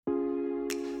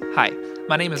Hi,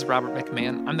 my name is Robert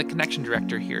McMahon. I'm the Connection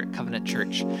Director here at Covenant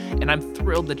Church, and I'm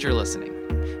thrilled that you're listening.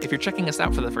 If you're checking us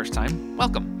out for the first time,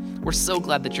 welcome. We're so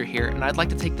glad that you're here, and I'd like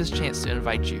to take this chance to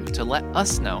invite you to let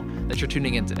us know that you're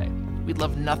tuning in today. We'd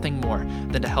love nothing more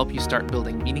than to help you start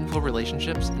building meaningful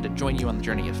relationships and to join you on the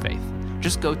journey of faith.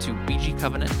 Just go to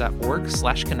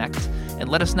bgcovenant.org/connect and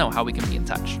let us know how we can be in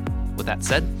touch. With that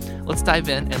said, let's dive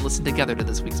in and listen together to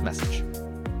this week's message.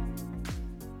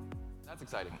 That's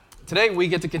exciting. Today we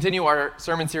get to continue our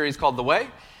sermon series called The Way.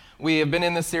 We have been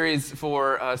in this series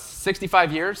for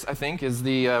 65 years, I think, is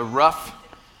the rough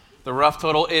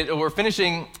total. We're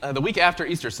finishing the week after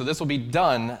Easter, so this will be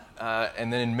done,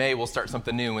 and then in May we'll start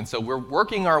something new. And so we're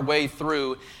working our way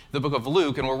through the book of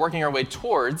Luke, and we're working our way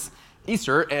towards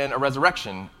Easter and a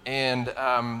resurrection. And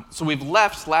so we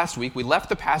left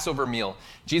the Passover meal.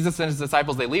 Jesus and his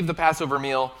disciples, they leave the Passover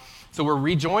meal. So we're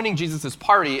rejoining Jesus'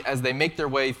 party as they make their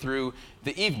way through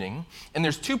the evening. And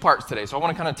there's two parts today. So I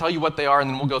want to kind of tell you what they are, and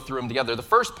then we'll go through them together. The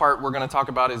first part we're going to talk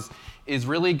about is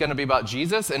really going to be about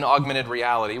Jesus and augmented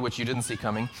reality, which you didn't see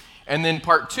coming. And then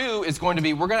part two is going to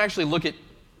be, we're going to actually look at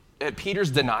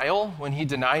Peter's denial when he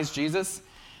denies Jesus.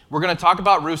 We're going to talk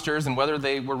about roosters and whether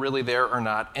they were really there or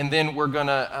not. And then we're going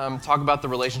to talk about the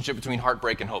relationship between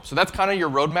heartbreak and hope. So that's kind of your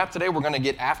roadmap today. We're going to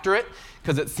get after it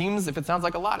because if it sounds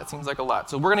like a lot, it seems like a lot.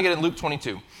 So we're going to get in Luke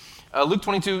 22. Luke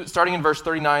 22, starting in verse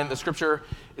 39, the scripture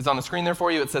is on the screen there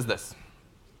for you. It says this: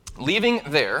 "Leaving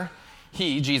there,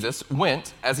 he, Jesus,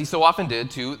 went, as he so often did,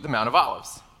 to the Mount of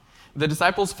Olives. The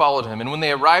disciples followed him, and when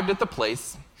they arrived at the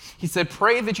place, he said,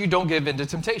 'Pray that you don't give in to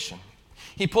temptation.'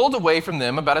 He pulled away from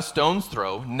them about a stone's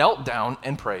throw, knelt down,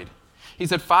 and prayed. He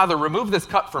said, 'Father, remove this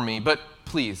cup from me, but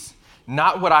please,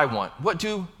 not what I want. What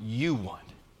do you want?'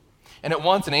 And at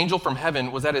once an angel from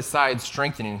heaven was at his side,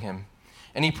 strengthening him.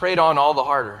 And he prayed on all the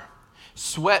harder.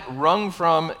 Sweat wrung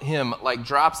from him like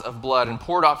drops of blood and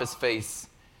poured off his face."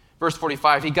 Verse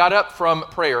 45, "He got up from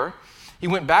prayer. He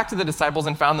went back to the disciples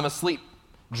and found them asleep,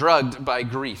 drugged by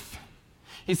grief.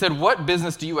 He said, 'What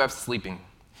business do you have sleeping?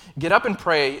 Get up and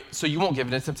pray so you won't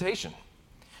give into temptation.'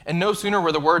 And no sooner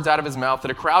were the words out of his mouth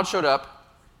that a crowd showed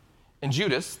up, and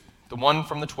Judas, the one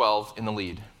from the 12, in the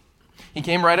lead. He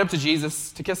came right up to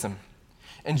Jesus to kiss him.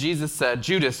 And Jesus said,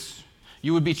 'Judas,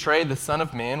 you would betray the Son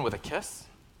of Man with a kiss?'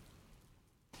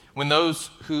 When those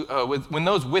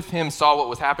with him saw what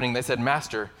was happening, they said,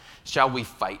 'Master, shall we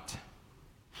fight?'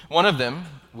 One of them,"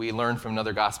 we learn from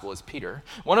another gospel is Peter,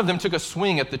 "one of them took a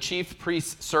swing at the chief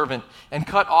priest's servant and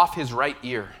cut off his right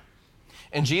ear.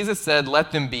 And Jesus said,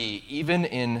 'Let them be, even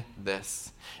in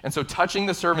this.' And so touching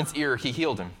the servant's ear, he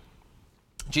healed him.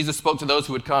 Jesus spoke to those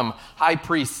who had come, high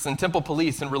priests and temple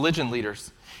police and religion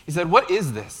leaders. He said, 'What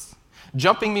is this?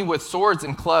 Jumping me with swords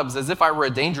and clubs as if I were a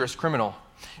dangerous criminal.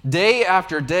 Day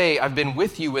after day I've been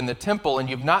with you in the temple, and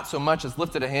you've not so much as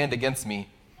lifted a hand against me.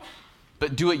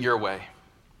 But do it your way.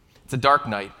 It's a dark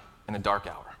night and a dark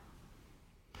hour.'"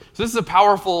 So this is a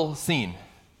powerful scene.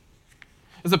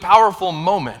 It's a powerful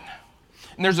moment.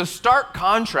 And there's a stark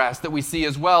contrast that we see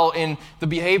as well in the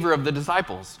behavior of the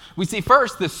disciples. We see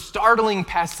first this startling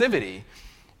passivity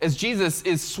as Jesus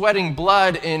is sweating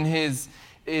blood in his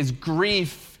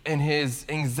grief and his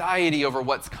anxiety over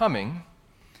what's coming,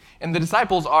 and the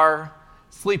disciples are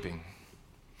sleeping.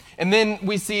 And then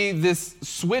we see this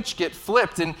switch get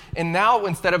flipped, and now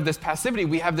instead of this passivity,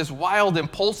 we have this wild,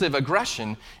 impulsive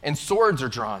aggression, and swords are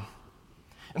drawn.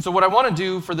 And so what I want to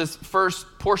do for this first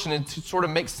portion, and to sort of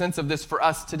make sense of this for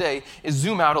us today, is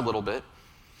zoom out a little bit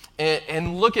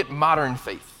and look at modern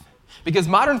faith. Because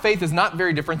modern faith is not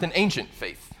very different than ancient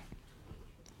faith.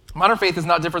 Modern faith is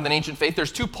not different than ancient faith.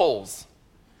 There's two poles.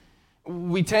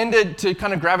 We tend to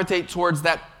kind of gravitate towards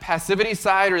that passivity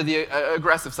side or the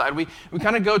aggressive side. We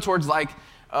kind of go towards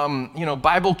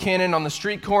Bible canon on the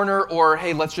street corner, or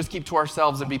hey, let's just keep to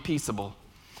ourselves and be peaceable.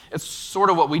 It's sort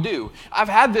of what we do. I've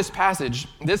had this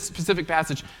specific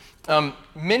passage,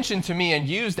 mentioned to me and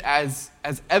used as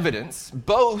evidence,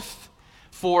 both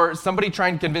for somebody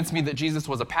trying to convince me that Jesus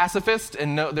was a pacifist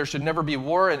and no, there should never be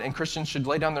war and Christians should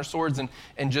lay down their swords and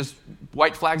just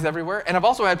white flags everywhere. And I've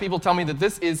also had people tell me that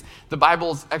this is the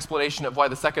Bible's explanation of why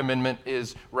the Second Amendment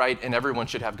is right and everyone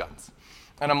should have guns.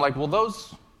 And I'm like, well,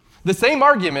 the same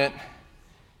argument,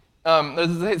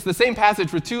 it's the same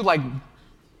passage with two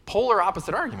polar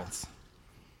opposite arguments.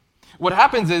 What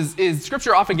happens is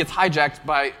Scripture often gets hijacked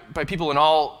by people in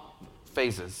all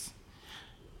phases.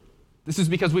 This is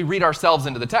because we read ourselves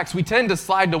into the text. We tend to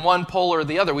slide to one pole or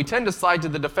the other. We tend to slide to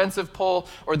the defensive pole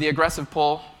or the aggressive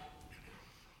pole.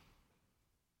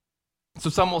 So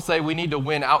some will say we need to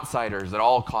win outsiders at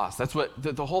all costs. That's what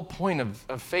the whole point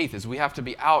of faith is. We have to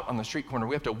be out on the street corner.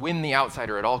 We have to win the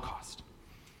outsider at all costs.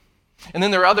 And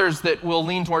then there are others that will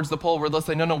lean towards the pole where they'll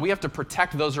say, no, we have to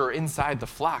protect those who are inside the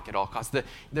flock at all costs.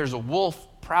 There's a wolf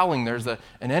prowling, there's an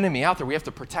enemy out there, we have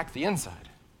to protect the inside.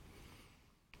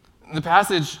 The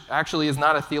passage actually is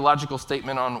not a theological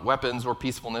statement on weapons or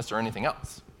peacefulness or anything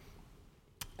else.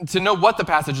 To know what the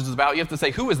passage is about, you have to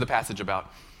say, who is the passage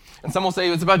about? And some will say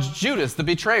it's about Judas, the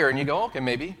betrayer, and you go, okay,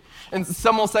 maybe. And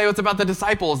some will say it's about the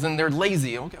disciples and they're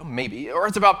lazy, okay, maybe. Or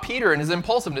it's about Peter and his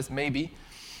impulsiveness, maybe.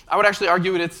 I would actually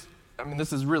argue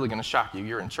this is really going to shock you,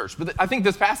 you're in church, but I think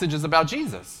this passage is about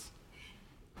Jesus.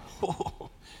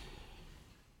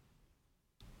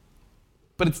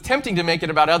 But it's tempting to make it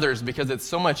about others because it's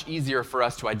so much easier for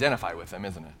us to identify with them,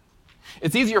 isn't it?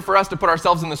 It's easier for us to put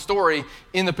ourselves in the story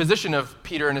in the position of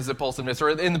Peter and his impulsiveness, or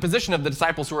in the position of the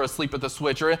disciples who are asleep at the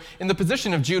switch, or in the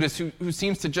position of Judas who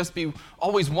seems to just be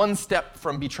always one step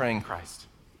from betraying Christ.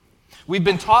 We've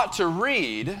been taught to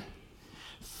read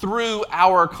through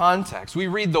our context. We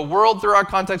read the world through our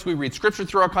context. We read Scripture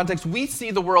through our context. We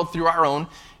see the world through our own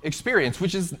experience,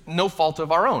 which is no fault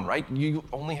of our own, right? You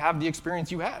only have the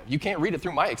experience you have. You can't read it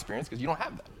through my experience because you don't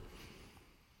have that.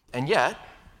 And yet,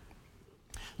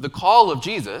 the call of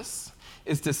Jesus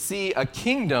is to see a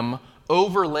kingdom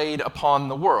overlaid upon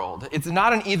the world. It's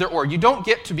not an either or. You don't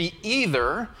get to be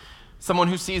either someone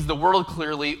who sees the world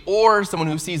clearly or someone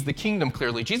who sees the kingdom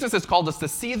clearly. Jesus has called us to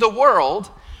see the world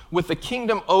with the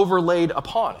kingdom overlaid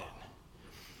upon it.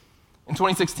 In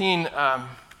 2016,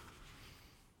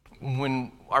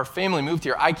 when our family moved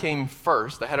here, I came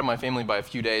first, ahead of my family by a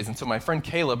few days, and so my friend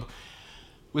Caleb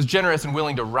was generous and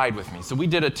willing to ride with me. So we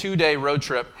did a 2-day road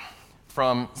trip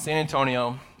from San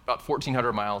Antonio, about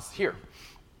 1,400 miles here.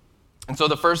 And so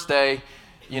the first day,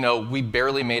 we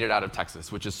barely made it out of Texas,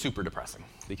 which is super depressing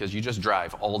because you just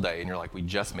drive all day and you're like, we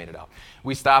just made it out.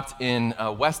 We stopped in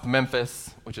West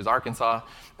Memphis, which is Arkansas,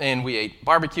 and we ate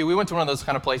barbecue. We went to one of those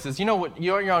kind of places. You know what?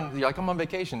 You're like, I'm on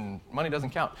vacation. Money doesn't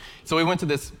count. So we went to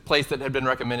this place that had been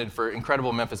recommended for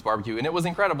incredible Memphis barbecue, and it was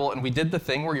incredible. And we did the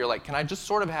thing where you're like, can I just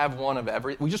sort of have one of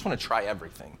every? We just want to try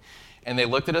everything. And they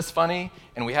looked at us funny,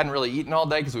 and we hadn't really eaten all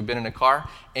day because we'd been in a car,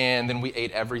 and then we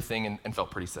ate everything and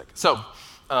felt pretty sick. So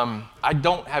I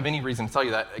don't have any reason to tell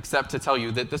you that except to tell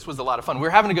you that this was a lot of fun. We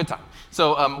were having a good time.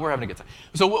 So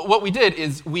what we did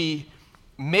is we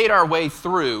made our way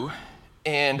through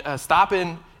and stop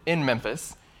in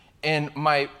Memphis. And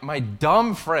my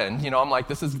dumb friend, I'm like,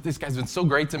 this guy's been so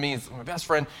great to me. He's my best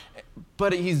friend.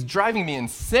 But he's driving me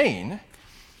insane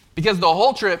because the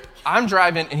whole trip I'm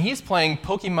driving and he's playing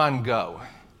Pokemon Go.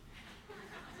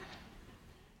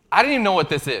 I didn't even know what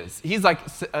this is. He's like,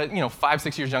 5,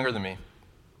 6 years younger than me.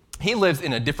 He lives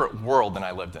in a different world than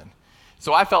I lived in.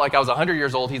 So I felt like I was 100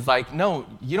 years old. He's like, no,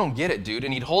 you don't get it, dude.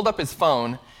 And he'd hold up his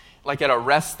phone, like at a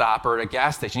rest stop or at a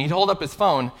gas station. He'd hold up his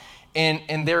phone,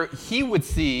 and there he would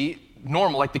see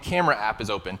normal, like the camera app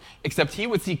is open, except he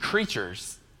would see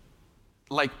creatures,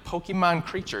 like Pokemon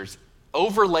creatures,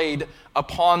 overlaid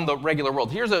upon the regular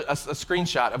world. Here's a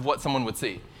screenshot of what someone would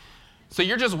see. So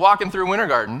you're just walking through Winter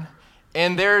Garden,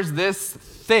 and there's this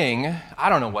thing. I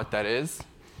don't know what that is.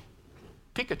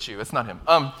 Pikachu, it's not him.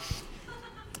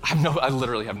 I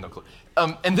literally have no clue.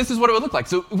 And this is what it would look like.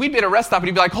 So we'd be at a rest stop and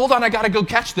he'd be like, hold on, I gotta go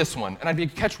catch this one. And I'd be,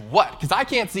 catch what? Because I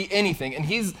can't see anything. And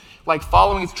he's like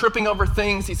following, he's tripping over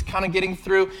things, he's kind of getting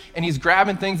through, and he's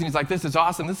grabbing things, and he's like, this is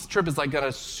awesome. This trip is like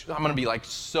I'm gonna be like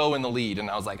so in the lead. And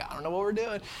I was like, I don't know what we're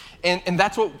doing. And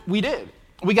that's what we did.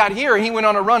 We got here and he went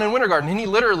on a run in Winter Garden, and he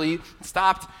literally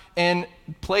stopped and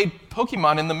played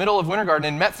Pokemon in the middle of Winter Garden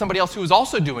and met somebody else who was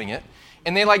also doing it.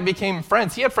 And they became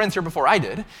friends. He had friends here before I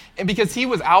did. And because he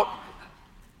was out,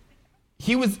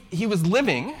 he was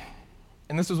living,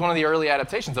 and this was one of the early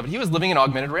adaptations of it, he was living in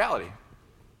augmented reality,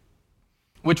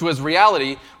 which was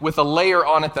reality with a layer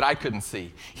on it that I couldn't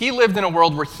see. He lived in a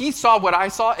world where he saw what I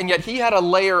saw, and yet he had a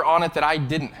layer on it that I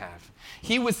didn't have.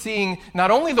 He was seeing not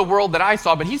only the world that I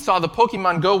saw, but he saw the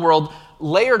Pokemon Go world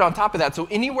layered on top of that. So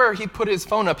anywhere he put his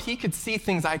phone up, he could see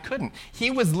things I couldn't.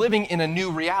 He was living in a new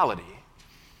reality.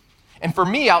 And for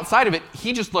me, outside of it,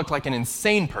 he just looked like an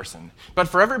insane person. But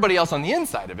for everybody else on the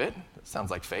inside of it, sounds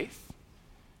like faith,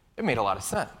 it made a lot of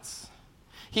sense.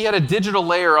 He had a digital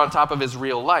layer on top of his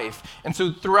real life. And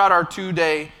so throughout our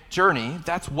 2-day journey,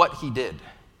 that's what he did.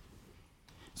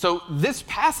 So this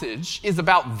passage is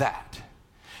about that.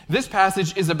 This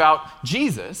passage is about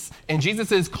Jesus and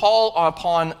Jesus' call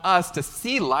upon us to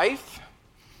see life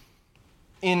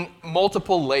in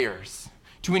multiple layers,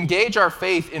 to engage our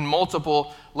faith in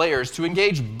multiple layers, to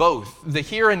engage both the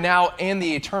here and now and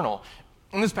the eternal.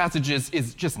 And this passage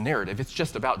is just narrative. It's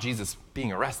just about Jesus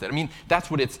being arrested. I mean,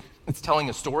 that's what it's telling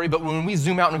a story. But when we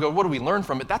zoom out and go, what do we learn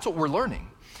from it? That's what we're learning.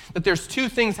 that there's two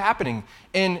things happening.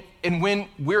 And when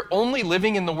we're only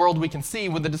living in the world we can see,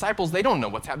 with the disciples, they don't know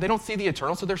what's happening. They don't see the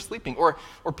eternal, so they're sleeping. Or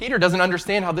Peter doesn't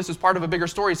understand how this is part of a bigger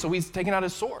story, so he's taking out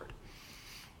his sword.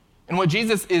 And what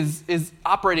Jesus is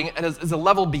operating at is a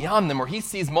level beyond them, where he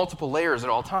sees multiple layers at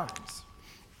all times.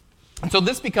 And so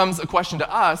this becomes a question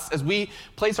to us as we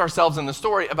place ourselves in the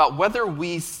story about whether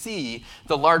we see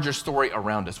the larger story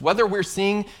around us, whether we're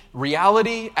seeing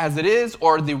reality as it is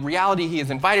or the reality he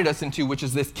has invited us into, which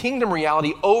is this kingdom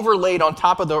reality overlaid on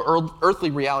top of the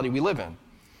earthly reality we live in.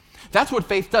 That's what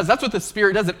faith does. That's what the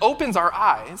Spirit does. It opens our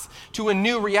eyes to a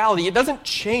new reality. It doesn't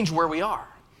change where we are.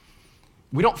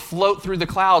 We don't float through the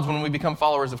clouds when we become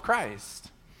followers of Christ,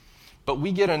 but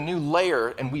we get a new layer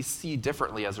and we see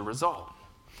differently as a result.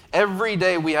 Every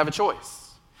day we have a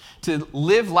choice to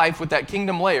live life with that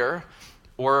kingdom layer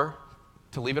or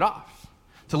to leave it off.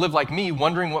 To live like me,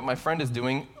 wondering what my friend is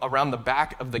doing around the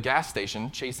back of the gas station,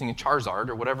 chasing a Charizard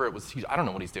or whatever it was. I don't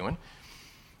know what he's doing.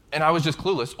 And I was just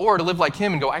clueless. Or to live like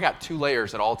him and go, I got two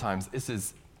layers at all times.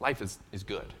 Life is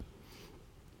good.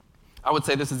 I would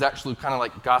say this is actually kind of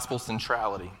like gospel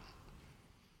centrality.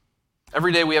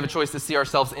 Every day we have a choice to see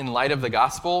ourselves in light of the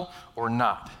gospel or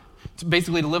not.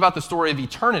 Basically to live out the story of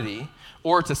eternity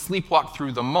or to sleepwalk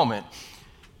through the moment.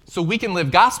 So we can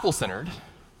live gospel-centered,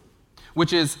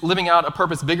 which is living out a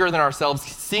purpose bigger than ourselves,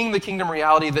 seeing the kingdom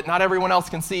reality that not everyone else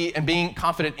can see and being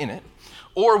confident in it.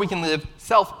 Or we can live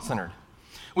self-centered,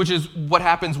 which is what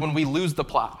happens when we lose the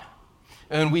plot.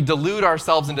 And we delude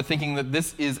ourselves into thinking that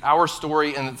this is our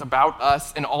story and it's about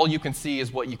us and all you can see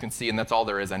is what you can see and that's all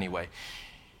there is anyway.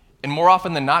 And more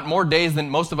often than not, more days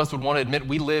than most of us would want to admit,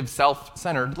 we live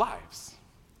self-centered lives.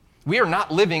 We are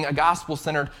not living a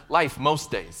gospel-centered life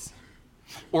most days,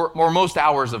 or most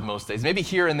hours of most days. Maybe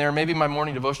here and there, maybe my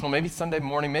morning devotional, maybe Sunday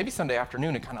morning, maybe Sunday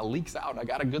afternoon, it kind of leaks out. I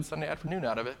got a good Sunday afternoon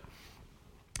out of it.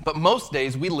 But most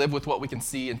days, we live with what we can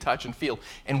see and touch and feel,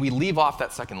 and we leave off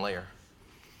that second layer.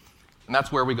 And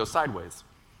that's where we go sideways.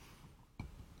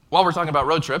 While we're talking about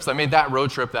road trips, I made that road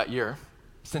trip that year,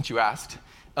 since you asked.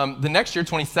 The next year,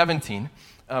 2017,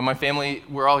 my family,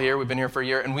 we're all here, we've been here for a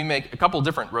year, and we make a couple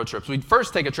different road trips. We'd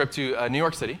first take a trip to New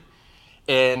York City,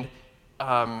 and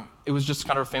it was just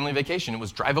kind of a family vacation. It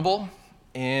was drivable,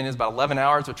 and it was about 11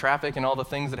 hours with traffic and all the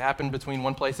things that happened between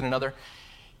one place and another.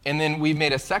 And then we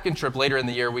made a second trip later in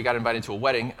the year. We got invited to a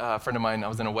wedding. A friend of mine, I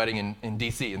was in a wedding in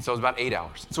D.C., and so it was about 8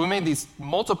 hours. So we made these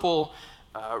multiple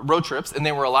road trips, and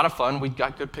they were a lot of fun. We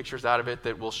got good pictures out of it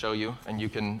that we'll show you, and you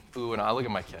can ooh and ah. Look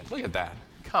at my kid. Look at that.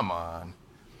 Come on.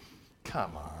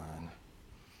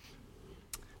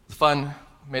 It's fun.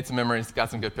 Made some memories. Got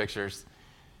some good pictures.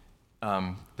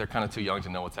 They're kind of too young to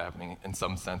know what's happening in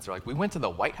some sense. They're like, we went to the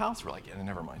White House? We're like, yeah,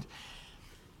 never mind.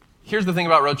 Here's the thing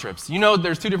about road trips. You know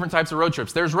there's two different types of road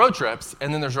trips. There's road trips,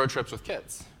 and then there's road trips with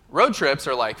kids. Road trips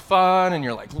are like fun, and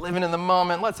you're like living in the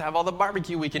moment. Let's have all the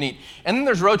barbecue we can eat. And then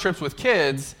there's road trips with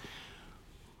kids,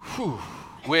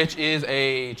 which is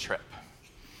a trip.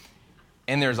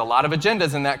 And there's a lot of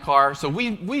agendas in that car. So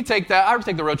we take that. I would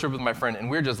take the road trip with my friend,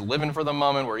 and we're just living for the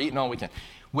moment. We're eating all we can.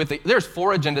 There's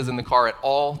 4 agendas in the car at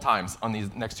all times on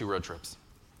these next 2 road trips.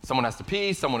 Someone has to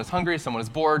pee, someone is hungry, someone is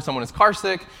bored, someone is car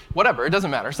sick, whatever. It doesn't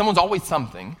matter. Someone's always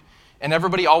something, and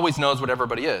everybody always knows what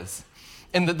everybody is.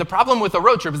 And the problem with a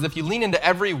road trip is if you lean into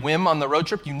every whim on the road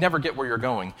trip, you never get where you're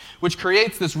going, which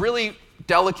creates this really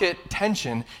delicate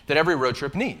tension that every road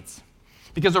trip needs.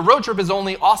 Because a road trip is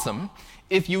only awesome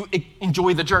if you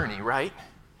enjoy the journey, right?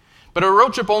 But a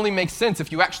road trip only makes sense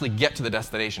if you actually get to the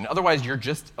destination. Otherwise, you're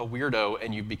just a weirdo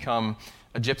and you become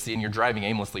a gypsy and you're driving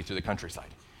aimlessly through the countryside.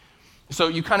 So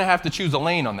you kind of have to choose a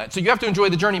lane on that. So you have to enjoy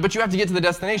the journey, but you have to get to the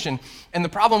destination. And the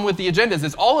problem with the agendas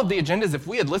is all of the agendas, if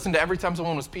we had listened to every time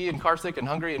someone was pee and car sick and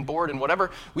hungry and bored and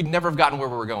whatever, we'd never have gotten where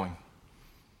we were going.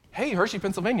 Hey, Hershey,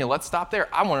 Pennsylvania, let's stop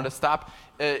there. I wanted to stop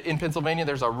in Pennsylvania.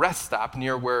 There's a rest stop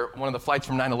near where one of the flights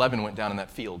from 9/11 went down in that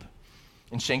field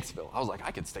in Shanksville. I was like,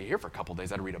 I could stay here for a couple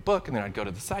days. I'd read a book, and then I'd go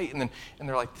to the site, and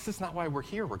they're like, this is not why we're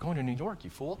here. We're going to New York, you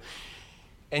fool.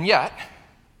 And yet,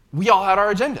 we all had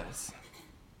our agendas.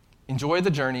 Enjoy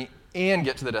the journey and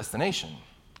get to the destination.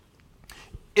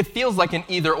 It feels like an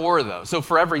either or, though. So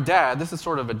for every dad, this is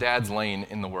sort of a dad's lane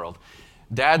in the world.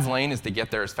 Dad's lane is to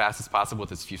get there as fast as possible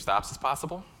with as few stops as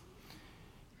possible.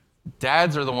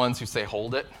 Dads are the ones who say,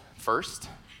 hold it first,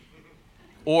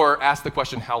 or ask the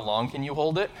question, how long can you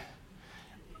hold it?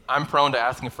 I'm prone to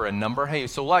asking for a number. Hey,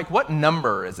 so like, what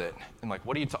number is it? And like,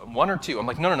 what are you talking, 1 or 2? I'm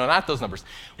like, no, not those numbers.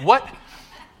 What?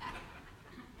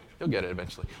 You'll get it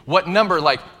eventually. What number,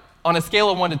 like, on a scale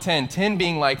of 1 to 10, 10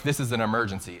 being like, this is an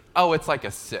emergency. Oh, it's like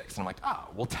a 6. And I'm like,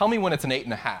 well, tell me when it's an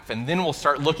 8.5, and then we'll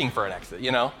start looking for an exit,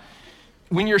 you know?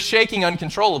 when you're shaking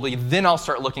uncontrollably, then I'll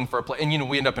start looking for a place. And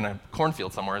we end up in a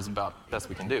cornfield somewhere is about the best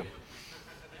we can do.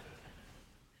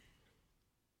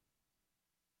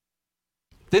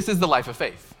 This is the life of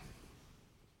faith.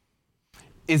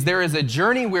 There is a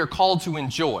journey we're called to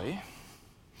enjoy.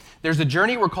 There's a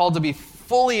journey we're called to be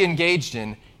fully engaged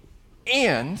in,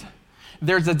 and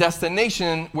there's a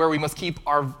destination where we must keep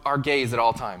our gaze at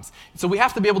all times. So we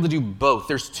have to be able to do both.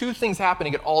 There's two things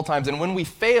happening at all times, and when we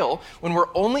fail, when we're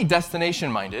only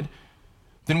destination-minded,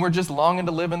 then we're just longing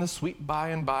to live in the sweet by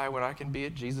and by when I can be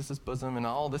at Jesus' bosom and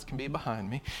all this can be behind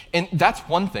me. And that's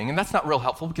one thing, and that's not real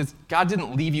helpful because God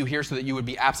didn't leave you here so that you would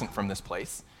be absent from this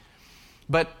place.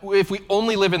 But if we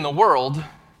only live in the world,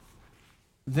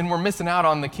 then we're missing out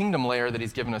on the kingdom layer that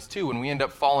he's given us too, and we end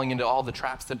up falling into all the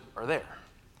traps that are there.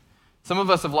 Some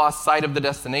of us have lost sight of the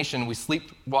destination. We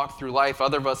sleepwalk through life.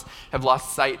 Other of us have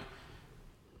lost sight.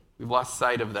 We've lost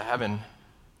sight of the heaven,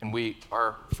 and we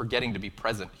are forgetting to be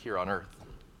present here on earth.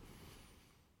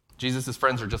 Jesus'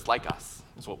 friends are just like us,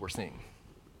 is what we're seeing.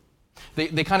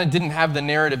 They kind of didn't have the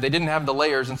narrative. They didn't have the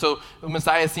layers. And so the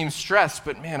Messiah seems stressed,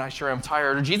 but man, I sure am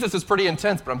tired. Or Jesus is pretty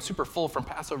intense, but I'm super full from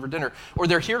Passover dinner. Or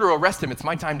they're here to arrest him. It's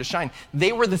my time to shine.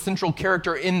 They were the central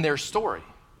character in their story.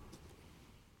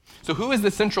 So who is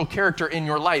the central character in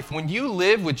your life? When you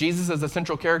live with Jesus as the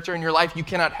central character in your life, you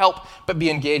cannot help but be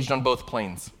engaged on both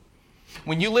planes.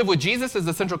 When you live with Jesus as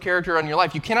the central character in your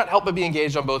life, you cannot help but be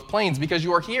engaged on both planes because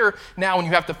you are here now and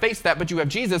you have to face that, but you have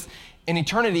Jesus, and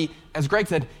eternity, as Greg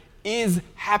said, is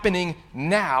happening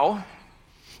now,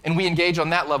 and we engage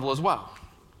on that level as well.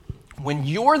 When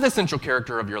you're the central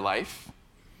character of your life,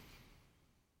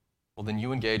 well, then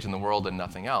you engage in the world and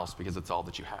nothing else because it's all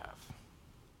that you have.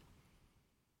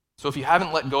 So if you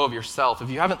haven't let go of yourself,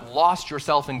 if you haven't lost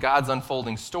yourself in God's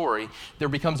unfolding story, there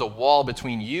becomes a wall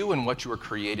between you and what you were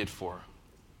created for.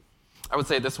 I would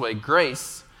say it this way: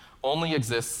 grace only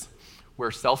exists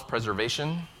where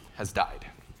self-preservation has died.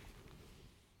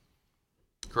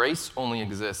 Grace only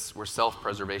exists where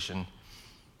self-preservation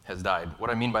has died.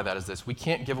 What I mean by that is this: we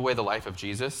can't give away the life of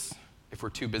Jesus if we're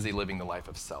too busy living the life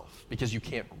of self, because you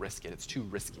can't risk it. It's too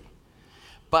risky.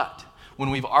 But when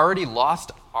we've already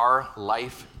lost our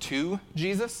life to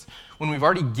Jesus, when we've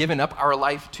already given up our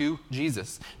life to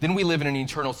Jesus, then we live in an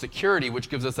eternal security, which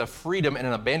gives us a freedom and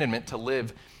an abandonment to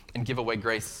live and give away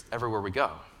grace everywhere we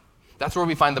go. That's where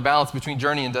we find the balance between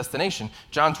journey and destination.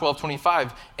 John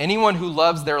 12:25, anyone who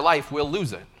loves their life will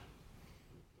lose it.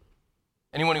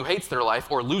 Anyone who hates their life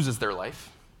or loses their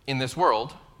life in this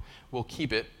world will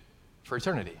keep it for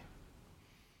eternity.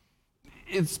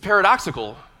 It's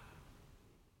paradoxical,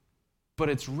 but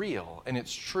it's real, and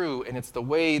it's true, and it's the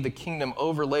way the kingdom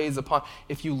overlays upon.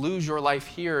 If you lose your life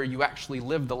here, you actually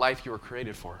live the life you were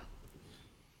created for.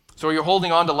 So are you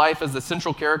holding on to life as the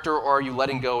central character, or are you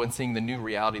letting go and seeing the new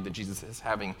reality that Jesus is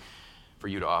having for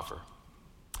you to offer?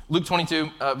 Luke 22,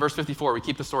 verse 54, we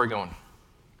keep the story going.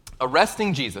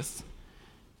 Arresting Jesus,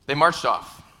 they marched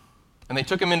off, and they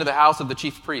took him into the house of the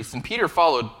chief priests, and Peter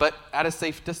followed, but at a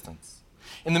safe distance.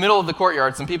 In the middle of the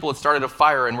courtyard, some people had started a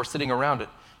fire and were sitting around it,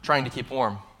 trying to keep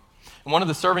warm. And one of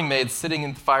the serving maids sitting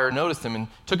in the fire noticed him and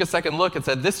took a second look and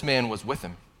said, "This man was with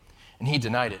him." And he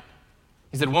denied it.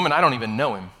 He said, "Woman, I don't even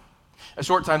know him." A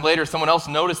short time later, someone else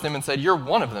noticed him and said, "You're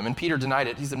one of them." And Peter denied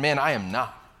it. He said, "Man, I am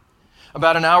not."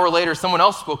 About an hour later, someone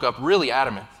else spoke up, really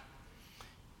adamant.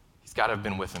 He's got to have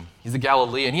been with him. He's a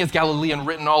Galilean. He has Galilean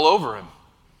written all over him.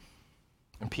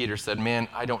 And Peter said, "Man,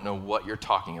 I don't know what you're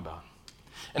talking about."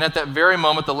 And at that very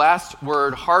moment, the last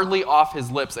word hardly off his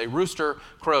lips, a rooster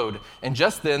crowed. And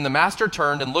just then the master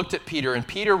turned and looked at Peter, and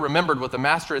Peter remembered what the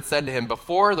master had said to him,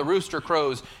 "Before the rooster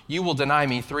crows, you will deny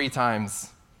me 3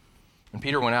 times. And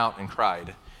Peter went out and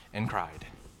cried and cried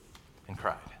and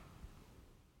cried.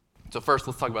 So first,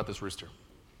 let's talk about this rooster.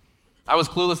 I was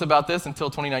clueless about this until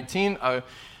 2019. I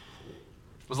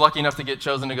was lucky enough to get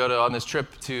chosen to go on this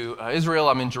trip to Israel.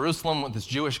 I'm in Jerusalem with this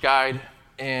Jewish guide,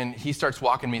 and he starts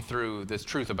walking me through this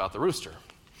truth about the rooster.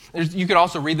 You can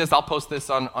also read this. I'll post this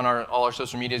on all our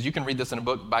social medias. You can read this in a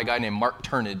book by a guy named Mark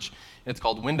Turnage. It's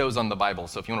called Windows on the Bible.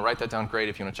 So if you want to write that down, great.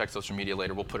 If you want to check social media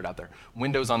later, we'll put it out there.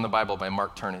 Windows on the Bible by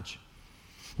Mark Turnage.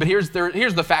 But here's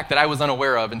the fact that I was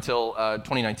unaware of until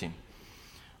 2019.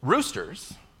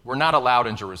 Roosters were not allowed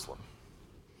in Jerusalem.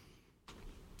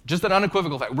 Just an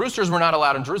unequivocal fact. Roosters were not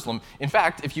allowed in Jerusalem. In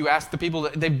fact, if you ask the people,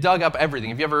 they've dug up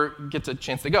everything. If you ever get a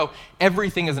chance to go,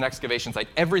 everything is an excavation site.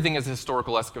 Everything is a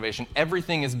historical excavation.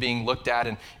 Everything is being looked at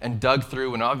and dug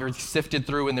through and sifted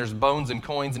through, and there's bones and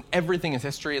coins, and everything is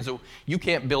history. And so you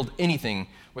can't build anything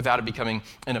without it becoming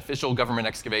an official government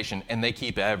excavation, and they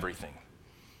keep everything.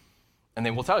 And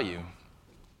they will tell you,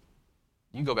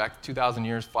 You go back 2,000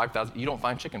 years, 5,000, you don't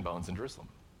find chicken bones in Jerusalem.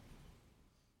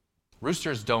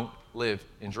 Roosters don't live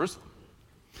in Jerusalem.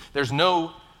 There's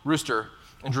no rooster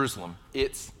in Jerusalem.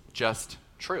 It's just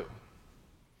true.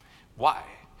 Why?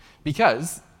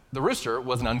 Because the rooster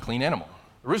was an unclean animal.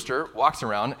 The rooster walks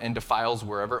around and defiles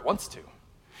wherever it wants to.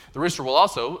 The rooster will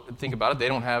also, think about it, they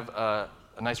don't have a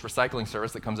nice recycling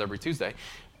service that comes every Tuesday.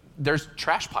 There's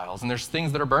trash piles and there's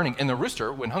things that are burning. And the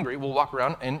rooster, when hungry, will walk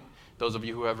around, and those of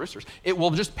you who have roosters, it will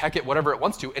just peck at whatever it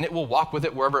wants to, and it will walk with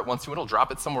it wherever it wants to. It'll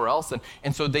drop it somewhere else.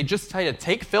 And so they just try to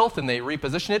take filth and they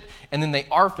reposition it, and then they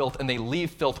are filth and they leave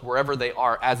filth wherever they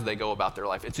are as they go about their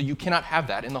life. And so you cannot have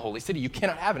that in the holy city. You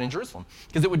cannot have it in Jerusalem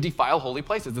because it would defile holy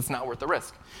places. It's not worth the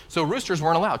risk. So roosters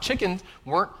weren't allowed. Chickens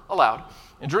weren't allowed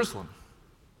in Jerusalem,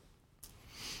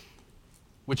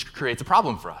 which creates a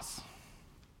problem for us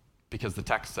because the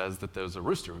text says that there was a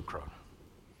rooster who crowed.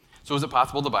 So is it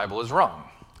possible the Bible is wrong?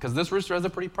 Because this rooster has a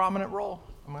pretty prominent role,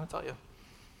 I'm going to tell you.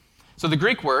 So the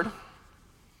Greek word,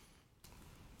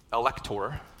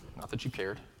 elector, not that you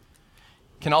cared,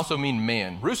 can also mean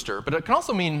man. Rooster, but it can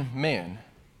also mean man.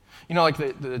 You know, like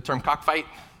the term cockfight,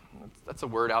 that's a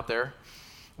word out there.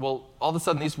 Well, all of a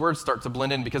sudden these words start to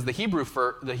blend in because the Hebrew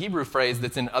phrase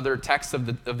that's in other texts of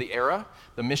the era,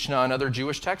 the Mishnah and other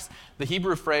Jewish texts, the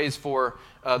Hebrew phrase for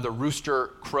the rooster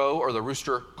crow or the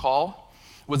rooster call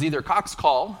was either cock's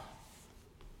call,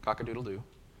 cock-a-doodle-doo,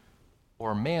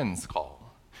 or man's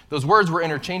call. Those words were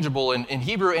interchangeable in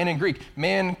Hebrew and in Greek.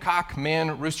 Man, cock,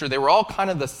 man, rooster, they were all kind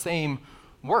of the same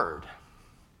word.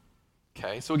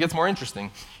 Okay, so it gets more interesting.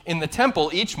 In the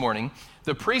temple each morning,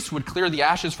 the priest would clear the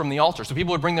ashes from the altar. So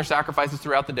people would bring their sacrifices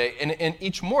throughout the day. And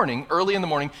each morning, early in the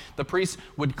morning, the priest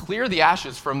would clear the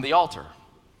ashes from the altar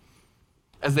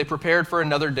as they prepared for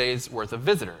another day's worth of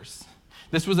visitors.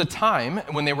 This was a time,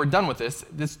 when they were done with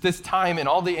this time in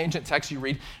all the ancient texts you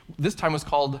read, this time was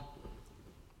called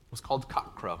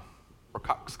cock crow, or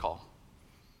cock's call.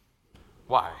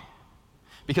 Why?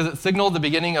 Because it signaled the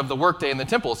beginning of the workday in the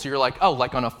temple. So you're like, oh,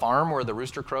 like on a farm where the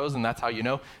rooster crows, and that's how you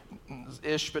know?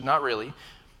 Ish, but not really.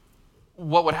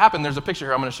 What would happen, there's a picture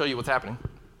here, I'm going to show you what's happening.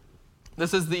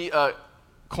 This is the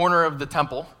corner of the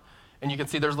temple, and you can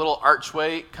see there's a little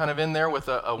archway kind of in there with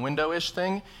a window-ish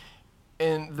thing.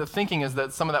 And the thinking is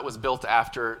that some of that was built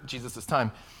after Jesus'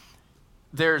 time.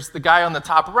 There's the guy on the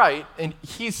top right, and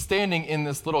he's standing in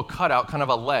this little cutout, kind of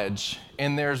a ledge,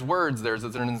 and there's words there's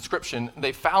an inscription.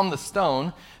 They found the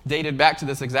stone dated back to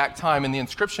this exact time, and the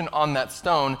inscription on that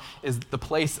stone is the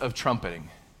place of trumpeting.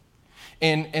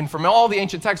 And from all the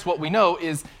ancient texts, what we know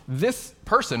is this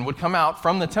person would come out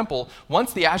from the temple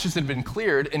once the ashes had been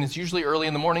cleared, and it's usually early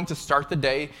in the morning to start the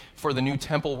day for the new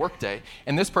temple workday.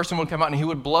 And this person would come out and he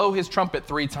would blow his trumpet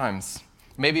 3 times.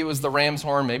 Maybe it was the ram's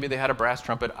horn, maybe they had a brass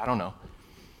trumpet, I don't know.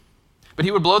 But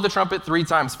he would blow the trumpet 3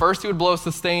 times. First he would blow a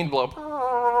sustained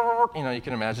blow, you know, you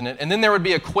can imagine it. And then there would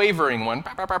be a quavering one,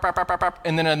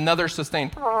 and then another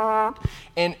sustained,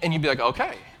 and you'd be like,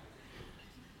 okay.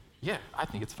 Yeah, I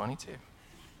think it's funny too.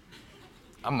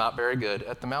 I'm not very good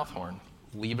at the mouth horn.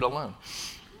 Leave it alone.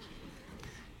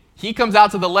 He comes out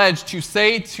to the ledge to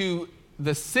say to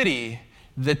the city,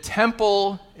 the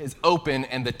temple is open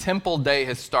and the temple day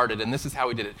has started. And this is how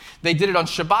he did it. They did it on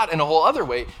Shabbat in a whole other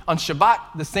way. On Shabbat,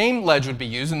 the same ledge would be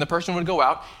used and the person would go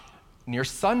out near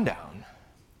sundown.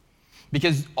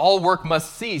 Because all work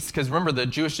must cease, because remember, the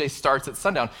Jewish day starts at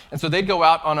sundown. And so they'd go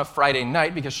out on a Friday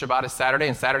night, because Shabbat is Saturday,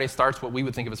 and Saturday starts what we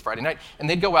would think of as Friday night. And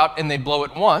they'd go out and they'd blow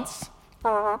it once,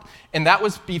 and that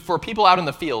was for people out in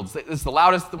the fields. It's the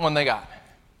loudest one they got.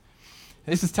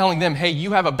 This is telling them, hey,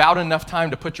 you have about enough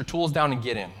time to put your tools down and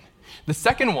get in. The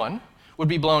second one would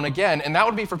be blown again, and that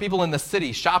would be for people in the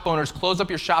city. Shop owners, close up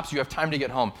your shops, you have time to get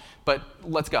home, but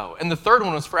let's go. And the third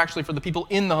one was for the people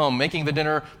in the home, making the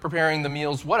dinner, preparing the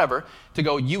meals, whatever, to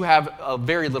go, you have a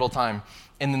very little time,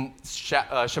 and then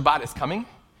Shabbat is coming,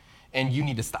 and you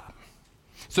need to stop.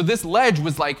 So this ledge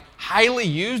was like highly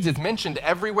used, it's mentioned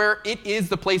everywhere. It is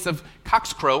the place of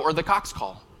cock's crow or the cock's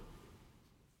call.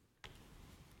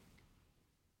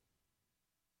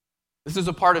 This is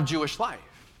a part of Jewish life.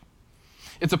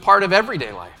 It's a part of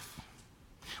everyday life,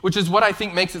 which is what I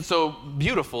think makes it so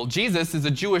beautiful. Jesus is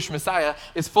a Jewish Messiah,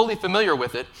 is fully familiar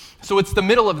with it. So it's the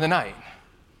middle of the night.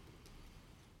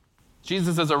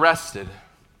 Jesus is arrested.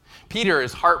 Peter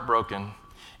is heartbroken.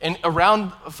 And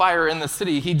around a fire in the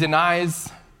city, he denies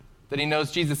that he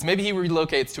knows Jesus. Maybe he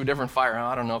relocates to a different fire.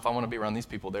 I don't know if I want to be around these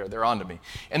people there. They're on to me.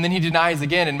 And then he denies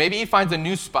again, and maybe he finds a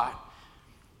new spot.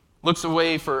 Looks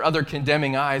away for other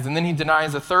condemning eyes, and then he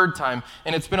denies a third time,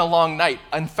 and it's been a long night.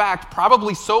 In fact,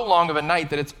 probably so long of a night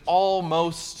that it's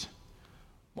almost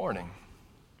morning.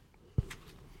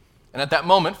 And at that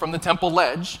moment, from the temple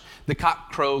ledge, the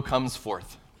cock crow comes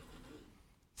forth,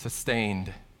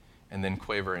 sustained and then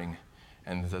quavering,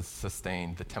 and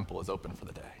sustained. The temple is open for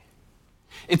the day.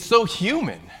 It's so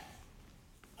human,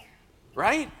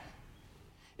 right?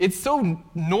 It's so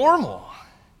normal.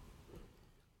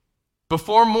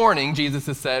 Before morning, Jesus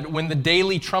has said, when the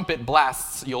daily trumpet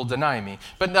blasts, you'll deny me.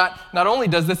 But not only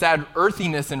does this add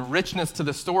earthiness and richness to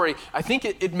the story, I think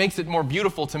it makes it more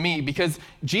beautiful to me because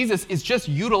Jesus is just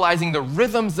utilizing the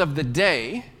rhythms of the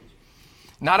day,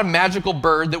 not a magical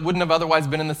bird that wouldn't have otherwise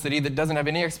been in the city that doesn't have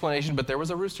any explanation, but there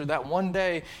was a rooster that one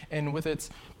day and with its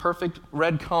perfect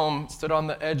red comb stood on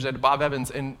the edge at Bob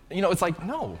Evans. And, it's like,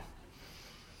 no.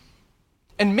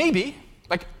 And maybe,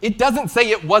 it doesn't say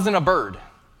it wasn't a bird.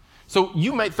 So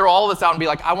you might throw all this out and be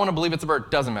like, I want to believe it's a bird.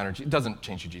 Doesn't matter. It doesn't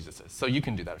change who Jesus is. So you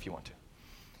can do that if you want to.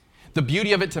 The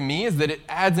beauty of it to me is that it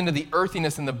adds into the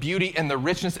earthiness and the beauty and the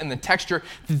richness and the texture.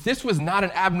 This was not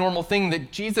an abnormal thing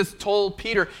that Jesus told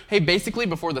Peter, hey, basically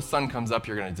before the sun comes up,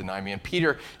 you're going to deny me. And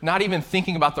Peter, not even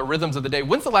thinking about the rhythms of the day.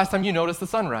 When's the last time you noticed the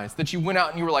sunrise? That you went out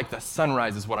and you were like, the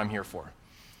sunrise is what I'm here for.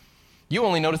 You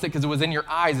only noticed it because it was in your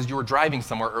eyes as you were driving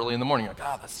somewhere early in the morning. You're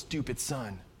like, the stupid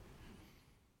sun.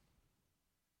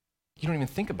 You don't even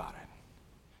think about it.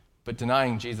 But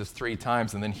denying Jesus 3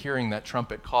 times and then hearing that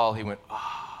trumpet call, he went,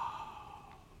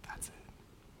 that's it.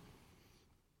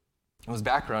 It was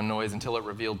background noise until it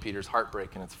revealed Peter's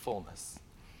heartbreak in its fullness.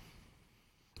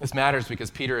 This matters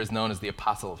because Peter is known as the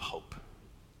apostle of hope.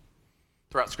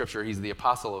 Throughout Scripture, he's the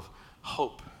apostle of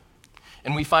hope.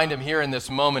 And we find him here in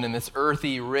this moment, in this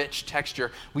earthy, rich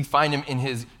texture. We find him in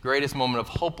his greatest moment of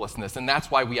hopelessness. And that's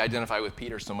why we identify with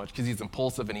Peter so much, because he's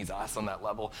impulsive and he's us on that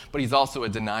level. But he's also a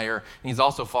denier, and he's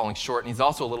also falling short, and he's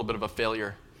also a little bit of a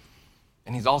failure.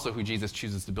 And he's also who Jesus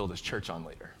chooses to build his church on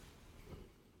later.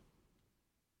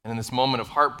 And in this moment of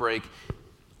heartbreak,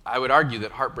 I would argue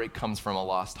that heartbreak comes from a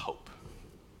lost hope.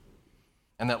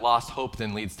 And that lost hope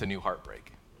then leads to new heartbreak.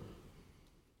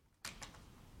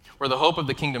 Where the hope of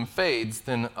the kingdom fades,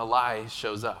 then a lie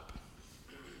shows up.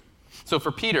 So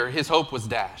for Peter, his hope was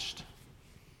dashed.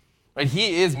 Right?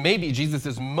 He is maybe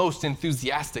Jesus' most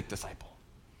enthusiastic disciple.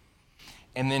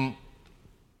 And then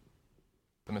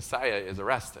the Messiah is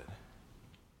arrested.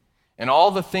 And all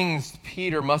the things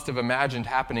Peter must have imagined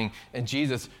happening, and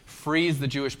Jesus frees the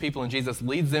Jewish people, and Jesus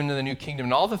leads them to the new kingdom,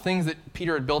 and all the things that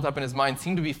Peter had built up in his mind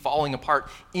seem to be falling apart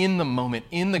in the moment,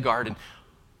 in the garden.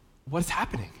 What is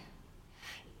happening?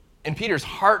 And Peter's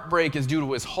heartbreak is due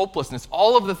to his hopelessness.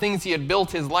 All of the things he had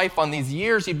built his life on, these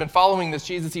years he'd been following this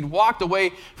Jesus, he'd walked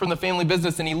away from the family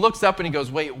business, and he looks up and he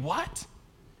goes, wait, what?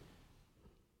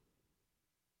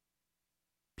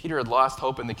 Peter had lost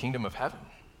hope in the kingdom of heaven.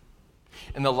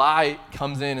 And the lie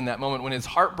comes in that moment. When his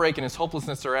heartbreak and his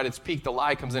hopelessness are at its peak, the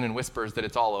lie comes in and whispers that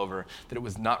it's all over, that it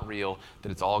was not real,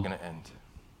 that it's all going to end.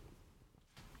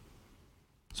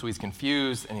 So he's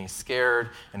confused and he's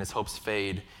scared and his hopes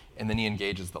fade. And then he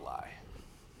engages the lie.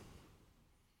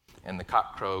 And the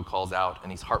cock crow calls out, and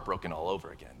he's heartbroken all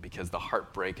over again because the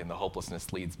heartbreak and the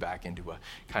hopelessness leads back into a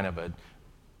kind of a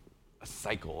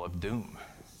cycle of doom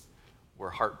where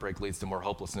heartbreak leads to more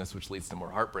hopelessness, which leads to more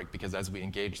heartbreak because as we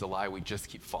engage the lie, we just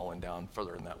keep falling down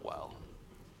further in that well.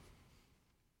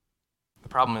 The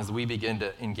problem is we begin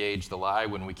to engage the lie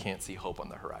when we can't see hope on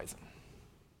the horizon.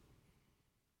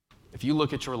 If you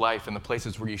look at your life and the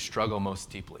places where you struggle most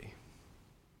deeply,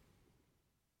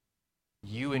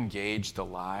 you engage the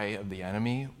lie of the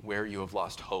enemy where you have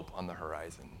lost hope on the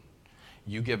horizon.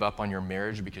 You give up on your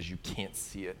marriage because you can't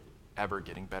see it ever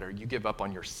getting better. You give up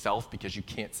on yourself because you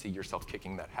can't see yourself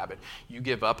kicking that habit. You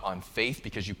give up on faith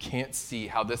because you can't see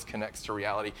how this connects to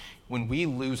reality. When we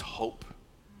lose hope,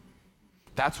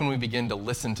 that's when we begin to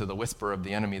listen to the whisper of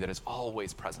the enemy that is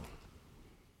always present.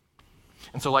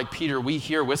 And so like Peter, we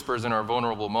hear whispers in our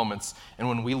vulnerable moments, and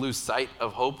when we lose sight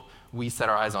of hope, we set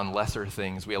our eyes on lesser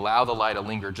things. We allow the lie to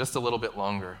linger just a little bit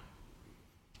longer.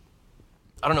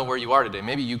 I don't know where you are today.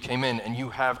 Maybe you came in and you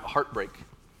have heartbreak.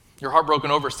 You're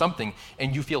heartbroken over something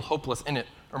and you feel hopeless in it.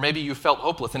 Or maybe you felt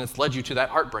hopeless and it's led you to that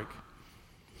heartbreak.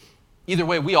 Either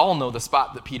way, we all know the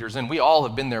spot that Peter's in. We all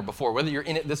have been there before. Whether you're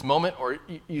in it this moment or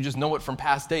you just know it from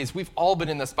past days, we've all been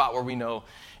in the spot where we know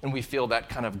and we feel that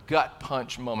kind of gut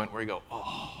punch moment where you go,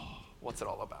 what's it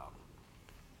all about?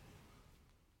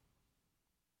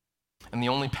 And the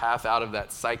only path out of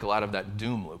that cycle, out of that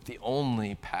doom loop, the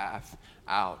only path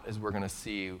out, as we're going to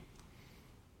see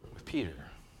with Peter,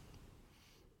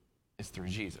 is through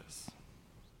Jesus.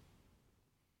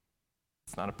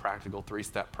 It's not a practical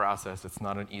 3-step process. It's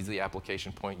not an easy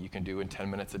application point you can do in 10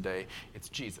 minutes a day. It's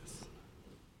Jesus.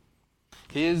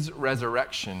 His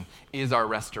resurrection is our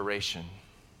restoration.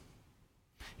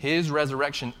 His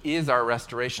resurrection is our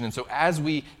restoration. And so as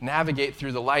we navigate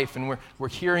through the life and we're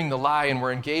hearing the lie and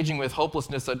we're engaging with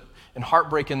hopelessness and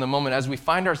heartbreak in the moment, as we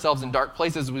find ourselves in dark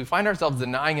places, as we find ourselves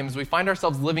denying him, as we find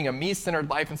ourselves living a me-centered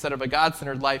life instead of a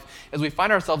God-centered life, as we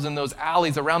find ourselves in those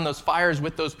alleys around those fires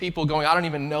with those people going, I don't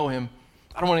even know him.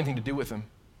 I don't want anything to do with him.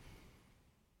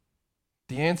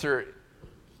 The answer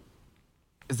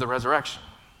is the resurrection.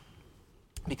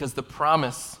 Because the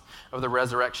promise of the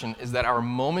resurrection is that our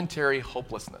momentary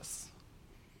hopelessness,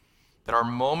 that our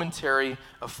momentary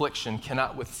affliction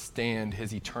cannot withstand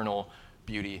his eternal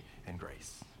beauty and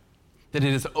grace. That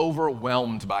it is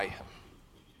overwhelmed by him.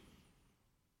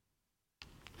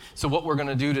 So what we're going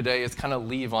to do today is kind of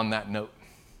leave on that note.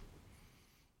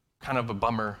 Kind of a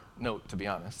bummer note, to be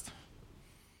honest.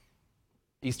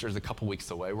 Easter's a couple weeks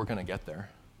away. We're going to get there.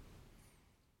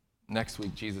 Next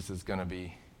week, Jesus is going to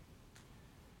be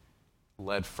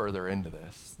led further into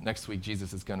this. Next week,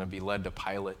 Jesus is going to be led to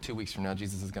Pilate. 2 weeks from now,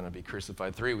 Jesus is going to be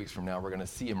crucified. 3 weeks from now, we're going to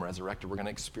see him resurrected. We're going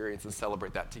to experience and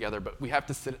celebrate that together. But we have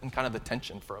to sit in kind of the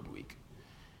tension for a week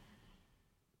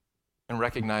and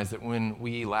recognize that when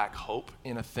we lack hope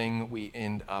in a thing, we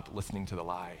end up listening to the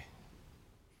lie.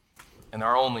 And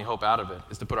our only hope out of it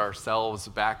is to put ourselves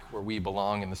back where we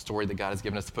belong in the story that God has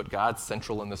given us, to put God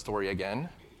central in the story again,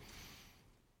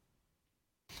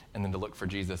 and then to look for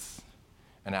Jesus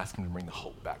and ask him to bring the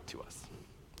hope back to us.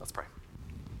 Let's pray.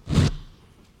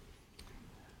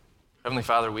 Heavenly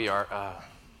Father, we are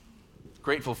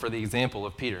grateful for the example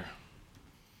of Peter.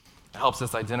 It helps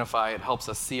us identify, it helps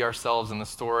us see ourselves in the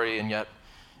story, and yet,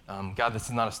 God, this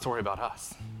is not a story about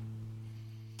us.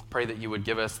 Pray that you would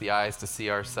give us the eyes to see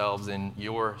ourselves in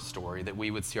your story, that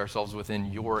we would see ourselves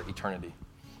within your eternity.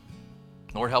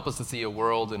 Lord, help us to see a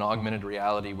world in augmented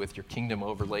reality with your kingdom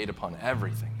overlaid upon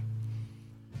everything.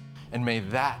 And may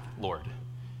that, Lord,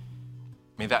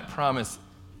 may that promise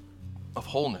of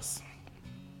wholeness,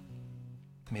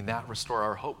 may that restore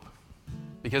our hope.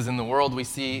 Because in the world we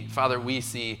see, Father, we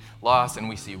see loss and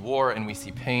we see war and we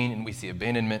see pain and we see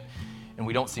abandonment and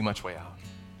we don't see much way out.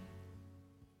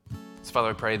 So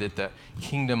Father, I pray that the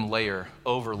kingdom layer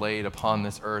overlaid upon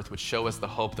this earth would show us the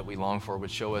hope that we long for,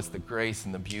 would show us the grace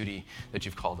and the beauty that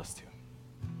you've called us to.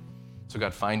 So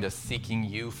God, find us seeking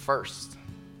you first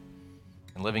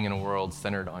and living in a world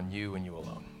centered on you and you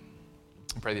alone.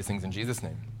 I pray these things in Jesus'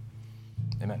 name.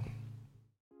 Amen.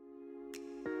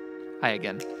 Hi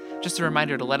again. Just a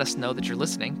reminder to let us know that you're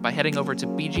listening by heading over to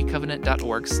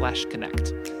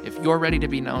bgcovenant.org/connect. If you're ready to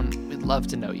be known, we'd love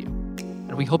to know you.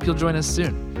 And we hope you'll join us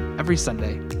soon, every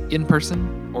Sunday, in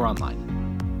person or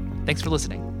online. Thanks for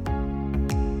listening.